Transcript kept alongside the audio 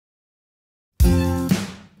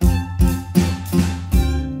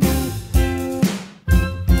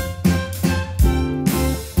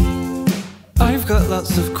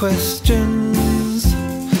lots of questions,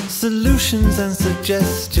 solutions and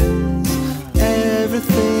suggestions.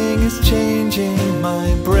 Everything is changing,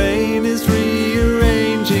 my brain is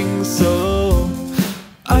rearranging. So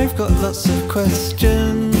I've got lots of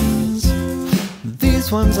questions,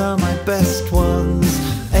 these ones are my best ones.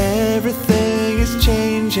 Everything is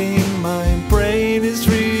changing, my brain is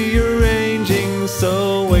rearranging.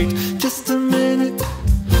 So wait just a minute,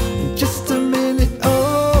 just a minute,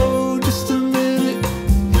 oh, just a minute,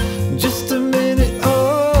 just a minute,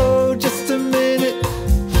 oh, just a minute,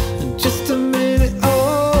 just a minute,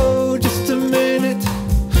 oh, just a minute,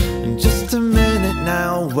 just a minute.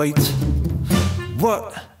 Now wait,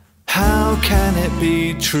 what? How can it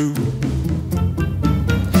be true?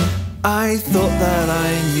 I thought that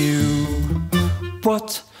I knew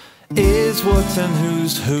what is what and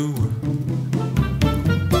who's who.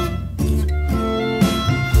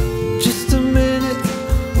 Just a minute,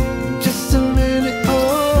 just a minute,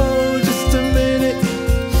 oh, just a minute,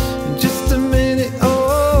 just a minute,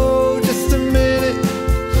 oh, just a minute,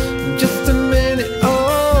 just a minute,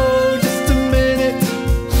 oh, just a minute,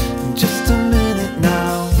 just a minute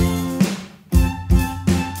now.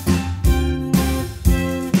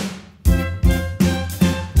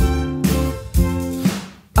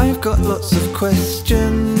 I've got lots of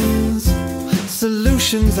questions,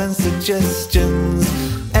 solutions and suggestions.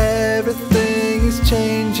 Everything is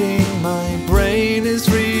changing, my brain is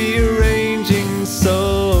rearranging.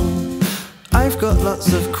 So I've got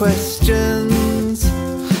lots of questions,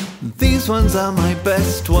 these ones are my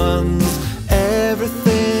best ones.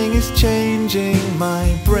 Everything is changing,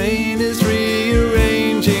 my brain is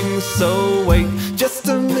rearranging. So wait just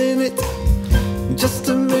a minute, just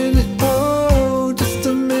a minute, oh, just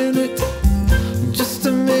a minute, just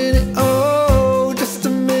a minute, oh, just a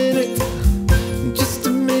minute, just a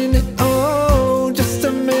minute, oh, just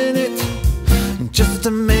a minute, just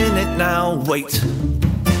a minute. Now wait,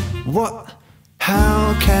 what?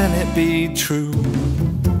 How can it be true?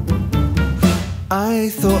 I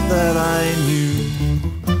thought that I knew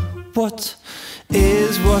what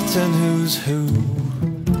is what and who's who.